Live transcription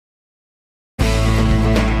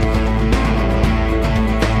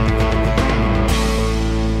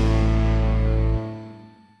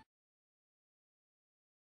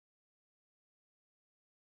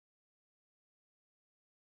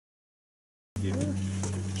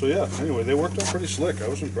So yeah, anyway, they worked out pretty slick. I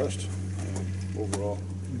was impressed overall.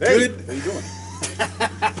 Good. Hey, how you doing?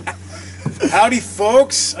 Howdy,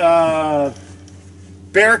 folks. Barrett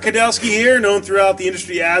Kudelski here, known throughout the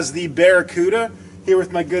industry as the Barracuda. Here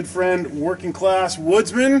with my good friend, working class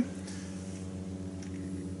Woodsman,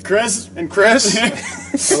 Chris.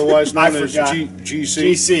 Otherwise known as forgot.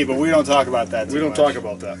 GC. GC, but we don't talk about that We too don't much. talk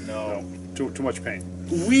about that. No. Too much pain.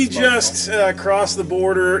 we just crossed the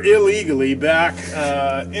border illegally back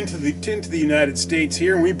into the United States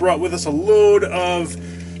here, and we brought with us a load of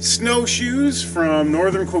snowshoes from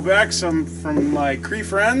northern Quebec, some from my Cree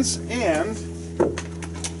friends, and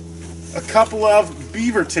a couple of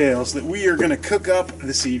beaver tails that we are going to cook up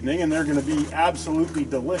this evening, and they're going to be absolutely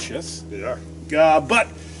delicious. They are. But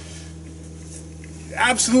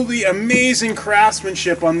absolutely amazing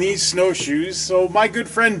craftsmanship on these snowshoes. So my good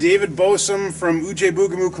friend David Bosom from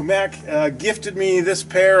Ujay-Bougamoo, Quebec, gifted me this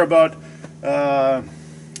pair about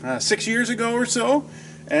 6 years ago or so,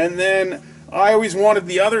 and then I always wanted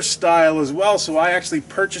the other style as well, so I actually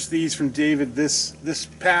purchased these from David this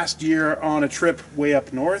past year on a trip way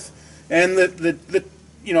up north. And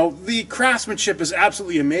the craftsmanship is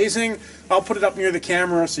absolutely amazing. I'll put it up near the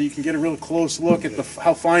camera so you can get a real close look at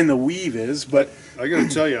how fine the weave is. But I got to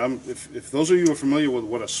tell you, if those of you are familiar with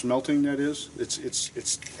what a smelting net is,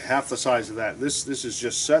 it's half the size of that. This is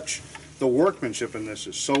just such. The workmanship in this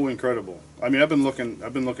is so incredible. I mean, I've been looking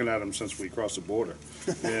at them since we crossed the border,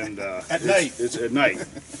 and it's at night,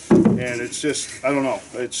 and it's just, I don't know.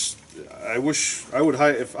 I wish I would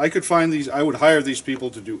hire, if I could find these, I would hire these people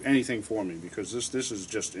to do anything for me, because this is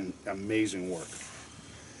just amazing work.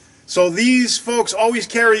 so these folks always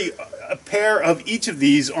carry a pair of each of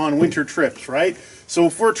these on winter trips, right? So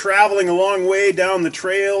if we're traveling a long way down the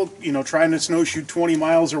trail, trying to snowshoe 20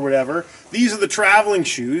 miles or whatever, these are the traveling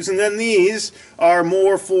shoes, and then these are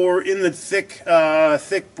more for in the thick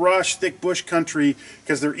bush country,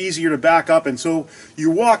 because they're easier to back up. And so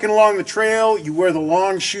you're walking along the trail, you wear the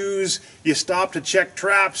long shoes, you stop to check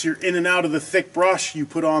traps, you're in and out of the thick brush, you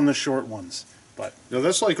put on the short ones. But Now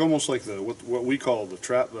that's like almost like what we call the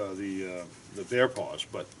bear paws,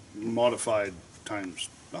 but modified times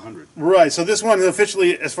 100. right, so this one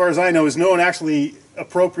officially, as far as I know, is known actually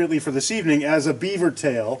appropriately for this evening as a beaver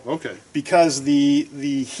tail. Okay. Because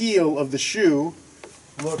the heel of the shoe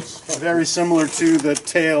looks very similar to the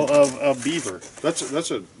tail of a beaver.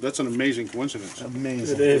 That's an amazing coincidence.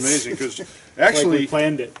 Amazing. It is. Amazing, because actually,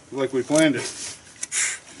 like we planned it.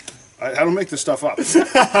 I don't make this stuff up.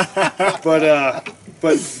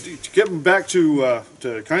 but getting back to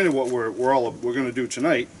kind of what we're going to do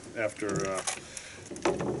tonight after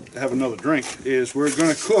have another drink is we're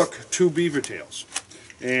going to cook 2 beaver tails,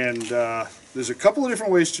 and there's a couple of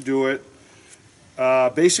different ways to do it.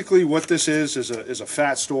 Basically, what this is a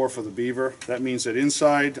fat store for the beaver. That means that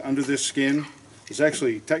inside, under this skin, there's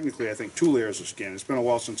actually technically I think 2 layers of skin. It's been a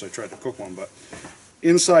while since I tried to cook one, but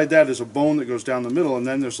inside that is a bone that goes down the middle, and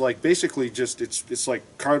then there's like basically just it's like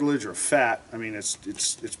cartilage or fat. I mean, it's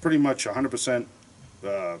pretty much 100%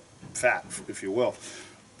 fat, if you will.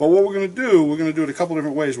 But what we're going to do it a couple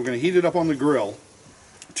different ways. We're going to heat it up on the grill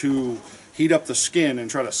to heat up the skin and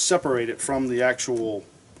try to separate it from the actual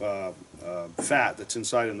fat that's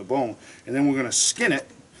inside in the bone, and then we're going to skin it.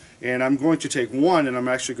 And I'm going to take one, and I'm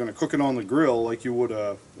actually going to cook it on the grill like you would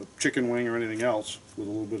a chicken wing or anything else, with a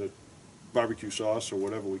little bit of barbecue sauce or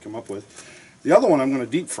whatever we come up with. The other one I'm going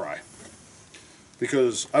to deep fry,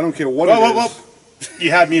 because I don't care what it is.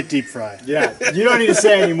 You had me at deep fry. Yeah, you don't need to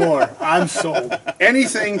say any more. I'm sold.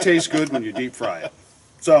 Anything tastes good when you deep fry it.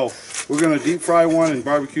 So we're going to deep fry one and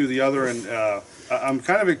barbecue the other, and I'm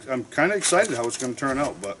kind of excited how it's going to turn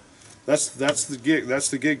out. But that's the gig.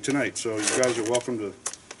 That's the gig tonight. So you guys are welcome to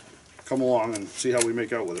come along and see how we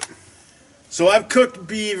make out with it. So I've cooked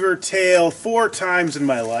beaver tail 4 times in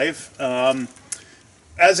my life.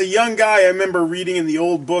 As a young guy, I remember reading in the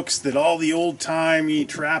old books that all the old-timey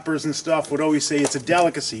trappers and stuff would always say it's a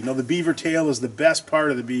delicacy. The beaver tail is the best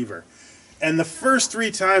part of the beaver. And the first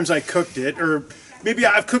 3 times I cooked it, or maybe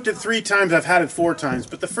I've cooked it 3 times, I've had it 4 times,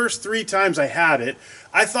 but the first 3 times I had it,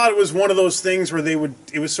 I thought it was one of those things where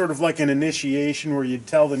it was sort of like an initiation where you'd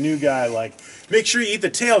tell the new guy, like, make sure you eat the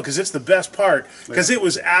tail because it's the best part, because it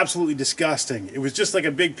was absolutely disgusting. It was just like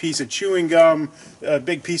a big piece of chewing gum, a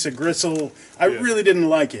big piece of gristle. I really didn't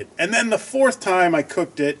like it. And then the 4th time I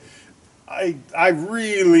cooked it, I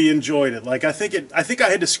really enjoyed it. Like I think I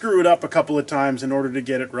had to screw it up a couple of times in order to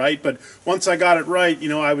get it right, but once I got it right,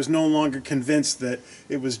 I was no longer convinced that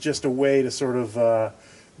it was just a way to sort of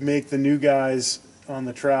make the new guys on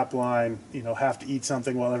the trap line, you know, have to eat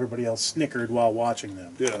something while everybody else snickered while watching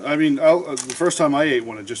them. Yeah, I mean, the first time I ate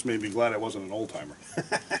one, it just made me glad I wasn't an old timer.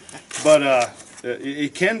 But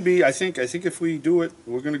it can be. I think if we do it,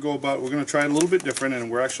 we're going to try it a little bit different, and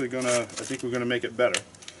we're actually going to. I think we're going to make it better.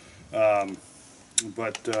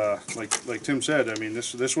 But like Tim said, I mean,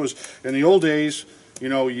 this was in the old days. You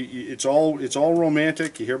know, it's all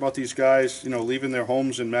romantic. You hear about these guys, you know, leaving their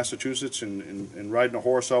homes in Massachusetts and riding a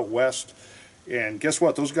horse out west. And guess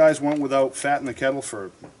what? Those guys went without fat in the kettle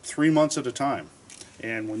for 3 months at a time.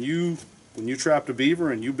 And when you trapped a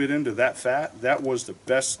beaver and you bit into that fat, that was the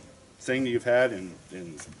best thing you've had in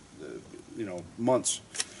you know, months.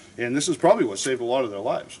 And this is probably what saved a lot of their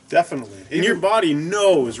lives. Definitely. And your body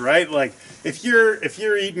knows, right? Like if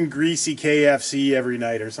you're eating greasy KFC every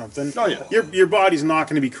night or something, oh, yeah. your body's not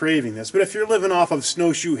going to be craving this. But if you're living off of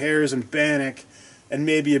snowshoe hares and bannock and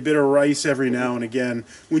maybe a bit of rice every now and again,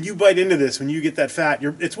 when you bite into this, when you get that fat,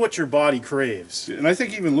 it's what your body craves. And I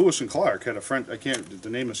think even Lewis and Clark had a French, the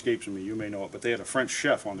name escapes me, you may know it, but they had a French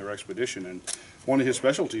chef on their expedition, and one of his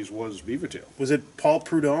specialties was beaver tail. Was it Paul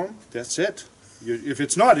Prudhomme? That's it. If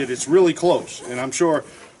it's not it, it's really close. And I'm sure,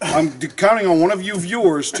 I'm counting on one of you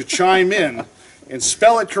viewers to chime in and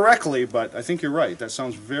spell it correctly, but I think you're right. That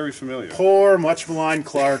sounds very familiar. Poor, much maligned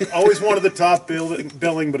Clark. Always wanted the top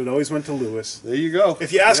billing, but it always went to Lewis. There you go.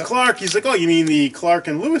 If you ask Clark, he's like, oh, you mean the Clark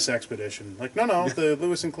and Lewis expedition? Like, no, the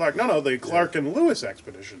Lewis and Clark. No, the Clark and Lewis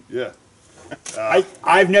expedition. Yeah.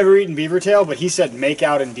 I've never eaten beaver tail, but he said make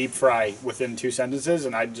out and deep fry within 2 sentences,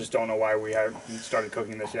 and I just don't know why we haven't started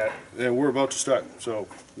cooking this yet. Yeah, we're about to start, so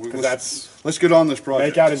let's get on this project.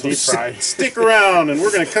 make out and deep fry. Stick around, and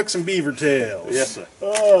we're going to cook some beaver tails. Yes, sir.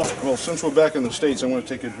 Well, since we're back in the States, I'm going to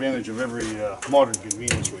take advantage of every modern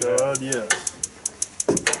convenience we have. God, yes.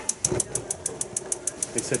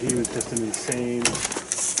 They said he was just an insane.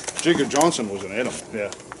 Jigger Johnson was an animal.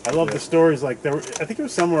 Yeah. I love the stories. Like I think it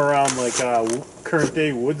was somewhere around like current day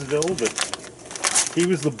Woodsville, but he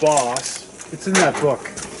was the boss. It's in that book.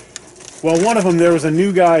 Well, one of them, there was a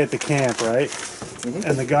new guy at the camp, right? Mm-hmm.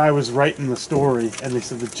 And the guy was writing the story, and they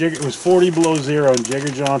said it was 40 below zero, and Jigger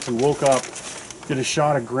Johnson woke up, did a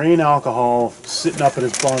shot of grain alcohol, sitting up at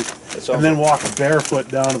his bunk, and then walked barefoot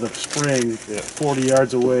down to the spring 40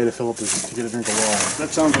 yards away to get a drink of water. That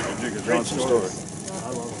sounds like a Jigger Johnson story.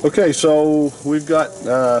 Okay, so we've got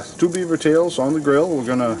 2 beaver tails on the grill. We're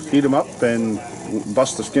going to heat them up and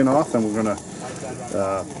bust the skin off, and we're going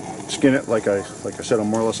to skin it like I said,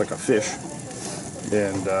 more or less like a fish.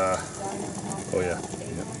 And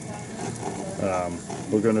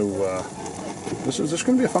we're going to. This is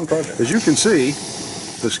going to be a fun project. As you can see,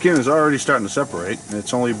 the skin is already starting to separate.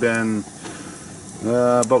 It's only been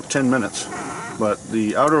about 10 minutes, but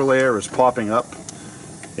the outer layer is popping up.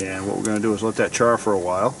 And what we're going to do is let that char for a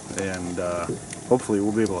while, and hopefully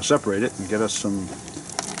we'll be able to separate it and get us some.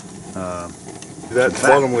 That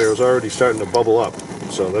bottom layer is already starting to bubble up,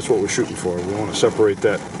 so that's what we're shooting for. We want to separate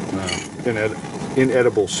that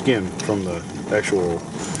inedible skin from the actual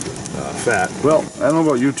fat. Well, I don't know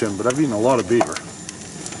about you, Tim, but I've eaten a lot of beaver,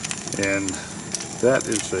 and that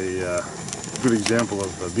is a good example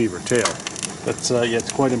of a beaver tail. That's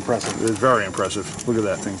it's quite impressive. It's very impressive. Look at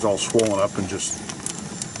that thing's all swollen up and just.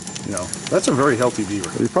 You know, that's a very healthy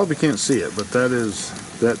beaver. You probably can't see it, but that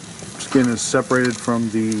skin is separated from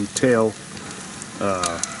the tail,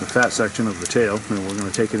 the fat section of the tail, and we're going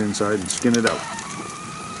to take it inside and skin it out.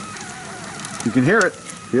 You can hear it.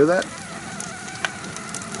 Hear that?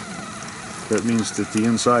 That means that the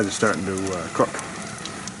inside is starting to cook.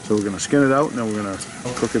 So we're going to skin it out, and then we're going to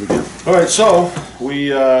cook it again. All right, so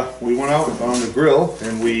we went out on the grill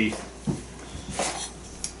and we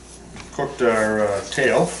cooked our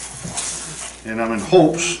tail. And I'm in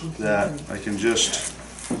hopes that I can just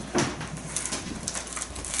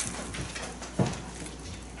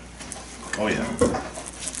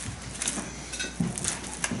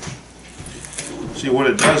see what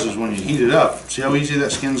it does is when you heat it up, see how easy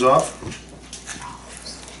that skins off?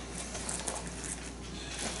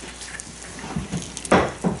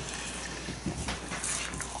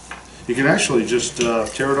 You can actually just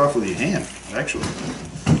tear it off with your hand, actually.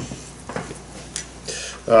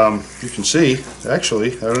 You can see,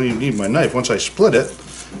 actually, I don't even need my knife. Once I split it,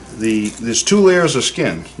 there's 2 layers of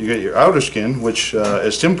skin. You get your outer skin, which,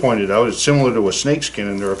 as Tim pointed out, is similar to a snake skin,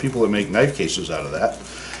 and there are people that make knife cases out of that.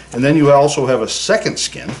 And then you also have a second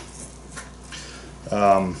skin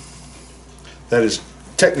that is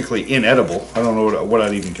technically inedible. I don't know what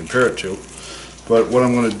I'd even compare it to. But what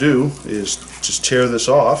I'm going to do is just tear this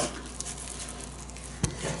off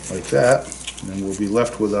like that, and we'll be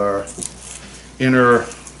left with our inner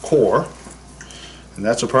core, and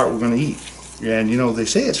that's the part we're going to eat. And you know, they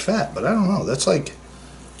say it's fat, but I don't know. That's like,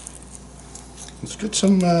 it's got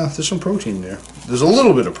some, there's some protein there. There's a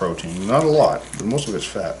little bit of protein, not a lot, but most of it's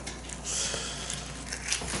fat.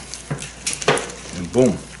 And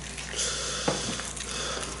boom.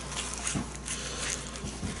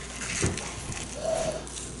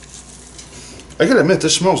 I gotta admit,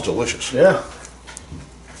 this smells delicious. Yeah.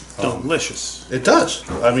 Delicious. It does.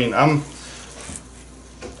 I mean, I'm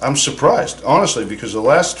surprised, honestly, because the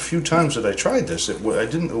last few times that I tried this, it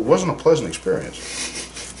wasn't a pleasant experience.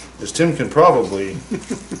 As Tim can probably.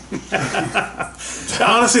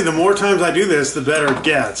 Honestly, the more times I do this, the better it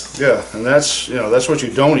gets. Yeah, and that's what you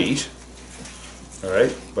don't eat. All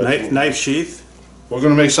right, but Knife sheath. we're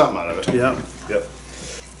gonna make something out of it. Yep. Yep.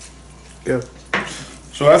 Yep.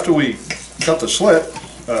 So after we cut the slit,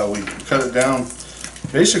 we cut it down.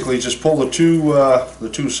 Basically, just pull the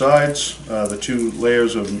two sides, the two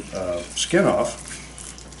layers of skin off,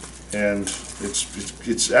 and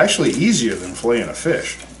it's actually easier than filleting a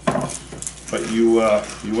fish. But you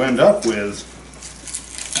end up with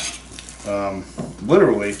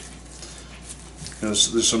literally.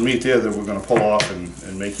 There's some meat there that we're going to pull off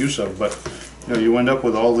and make use of, but you end up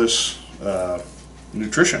with all this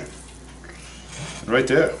nutrition right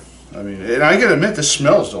there. I mean, and I gotta admit, this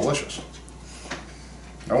smells delicious.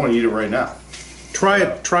 I want to eat it right now. Try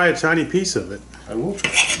a tiny piece of it. I will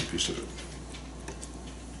try a piece of it.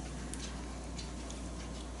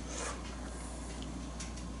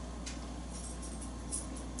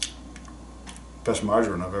 Best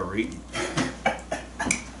margarine I've ever eaten.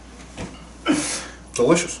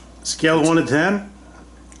 Delicious. Scale of 1 to 10.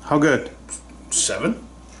 How good? 7.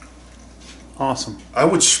 Awesome. I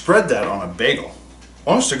would spread that on a bagel.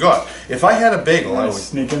 Honest to God, if I had a bagel, I would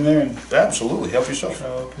Sneak in there and absolutely help yourself.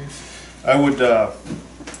 throw a piece. I would.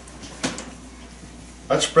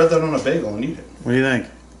 I'd spread that on a bagel and eat it. What do you think?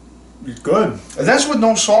 It's good. And that's with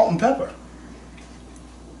no salt and pepper.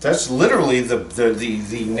 That's literally the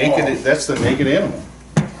naked. Whoa. That's the naked animal.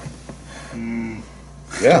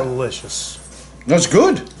 Yeah, Delicious. no, it's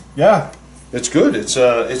good. Yeah. It's good. It's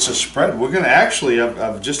a spread. We're gonna actually.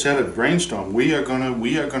 I've just had a brainstorm. We are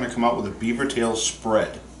gonna come out with a beaver tail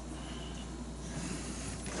spread.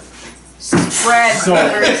 Spread So-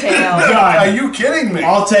 beaver tail. Are Done. you kidding me?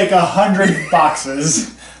 I'll take 100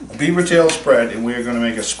 boxes. A beaver tail spread, and we are gonna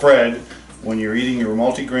make a spread when you're eating your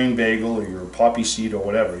multigrain bagel or your poppy seed or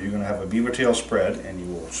whatever. You're gonna have a beaver tail spread, and you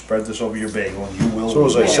will spread this over your bagel, and you will. So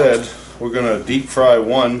as I said, we're gonna deep fry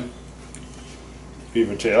one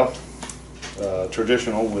beaver tail.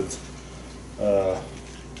 Traditional with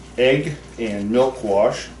egg and milk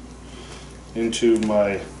wash into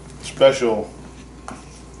my special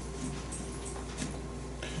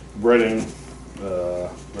breading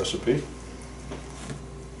recipe.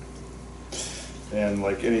 And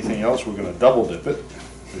like anything else, we're going to double dip it,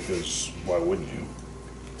 because why wouldn't you?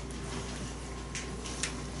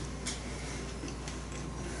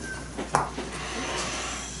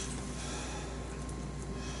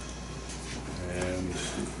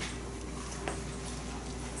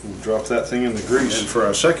 Drop that thing in the grease. And for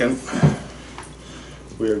our second,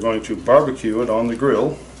 we are going to barbecue it on the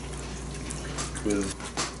grill with,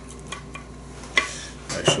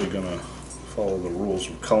 actually going to follow the rules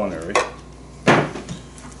of culinary.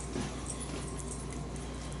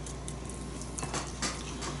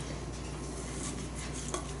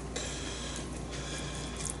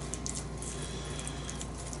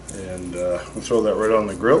 And we'll throw that right on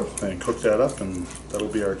the grill and cook that up, and that'll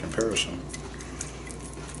be our comparison.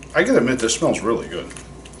 I gotta admit, this smells really good.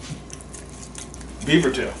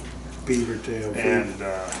 Beaver tail. Beaver tail. And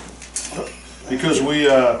because we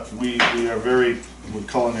are we're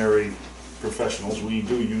culinary professionals, we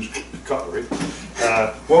do use cutlery.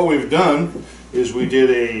 What we've done is we did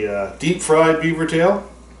a deep fried beaver tail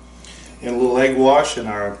and a little egg wash in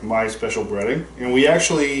my special breading, and we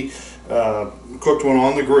actually cooked one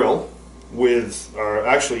on the grill with our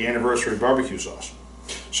actually anniversary barbecue sauce.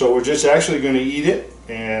 So we're just actually going to eat it,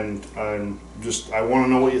 and I want to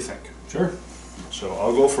know what you think. Sure. So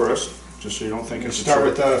I'll go first, just so you don't think it's a Start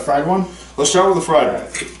trick. with the fried one. Let's start with the fried one.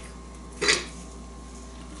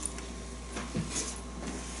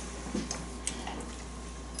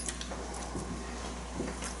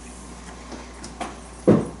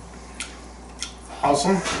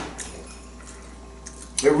 Awesome.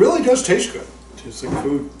 It really does taste good. Tastes like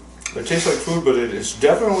food. It tastes like food, but it's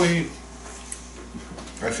definitely.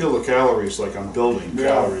 I feel the calories like I'm building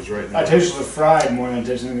calories right now. I tasted the fried more than I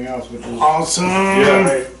tasted anything else, which is Awesome.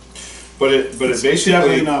 Yeah. But it basically,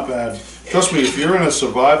 Definitely not bad. trust me, if you're in a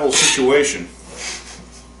survival situation,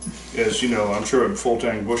 as you know, I'm sure in full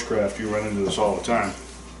Tang Bushcraft you run into this all the time.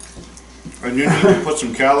 and you need to put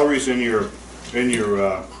some calories in your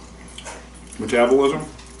metabolism,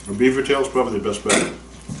 a beaver tail is probably the best bet.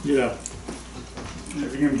 Yeah.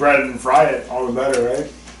 If you can bread it and fry it, all the better,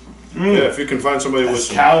 right? Yeah, if you can find somebody with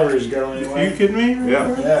some, Calories go Are anyway. you kidding me?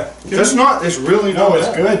 yeah. Yeah. That's not. It's really not. No, it's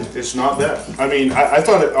bad. good. It's not bad. I mean, I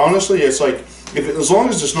thought it honestly. It's like as long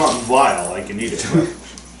as it's not vile, I can eat it.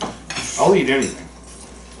 But I'll eat anything.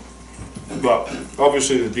 But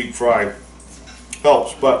obviously, the deep fry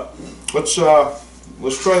helps. But let's try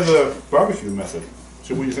the barbecue method.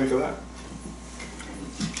 See what you think of that.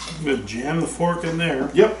 I'm gonna jam the fork in there,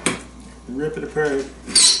 Yep. rip it apart.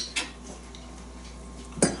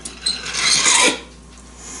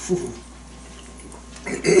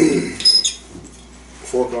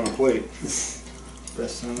 Fork on a plate.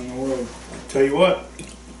 Best sound in the world. Tell you what,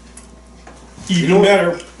 even know what-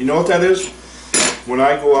 better. You know what that is? When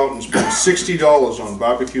I go out and spend $60 on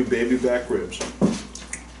barbecue baby back ribs,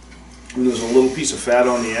 and there's a little piece of fat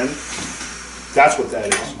on the end, that's what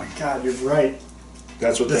that is. Oh my God, you're right.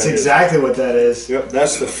 That's what That's that is. exactly what that is. Yep,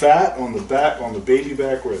 that's the fat on the back, on the baby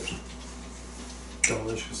back ribs.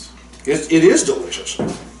 Delicious. It is delicious.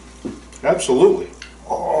 Absolutely.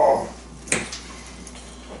 Oh.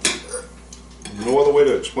 No other way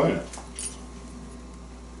to explain it.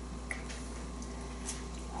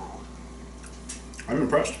 I'm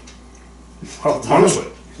impressed. Well done. Honestly.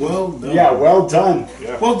 Well done. Yeah, well done.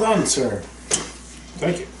 Yeah. Well done, sir.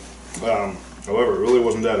 Thank you. However, it really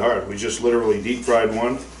wasn't that hard. We just literally deep fried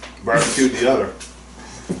one, barbecued the other.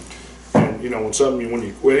 And you know,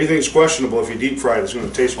 when anything's questionable, if you deep fry it, it's going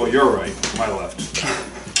to taste. Well, you're right. My left.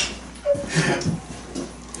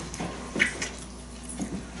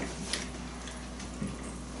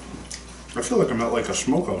 I feel like I'm at like a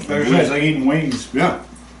smokehouse. It's like eating wings. Yeah,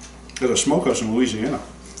 at a smokehouse in Louisiana.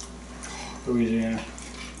 Louisiana.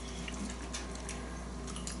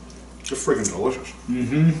 They're freaking delicious.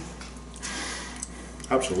 Mm-hmm.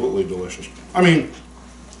 Absolutely delicious. I mean,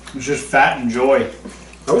 It's just fat and joy.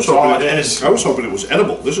 I was That's all hoping it is. I was hoping it was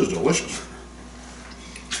edible. This is delicious.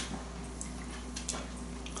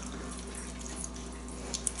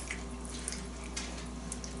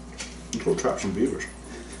 Let's go trap some beavers.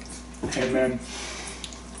 Hey man,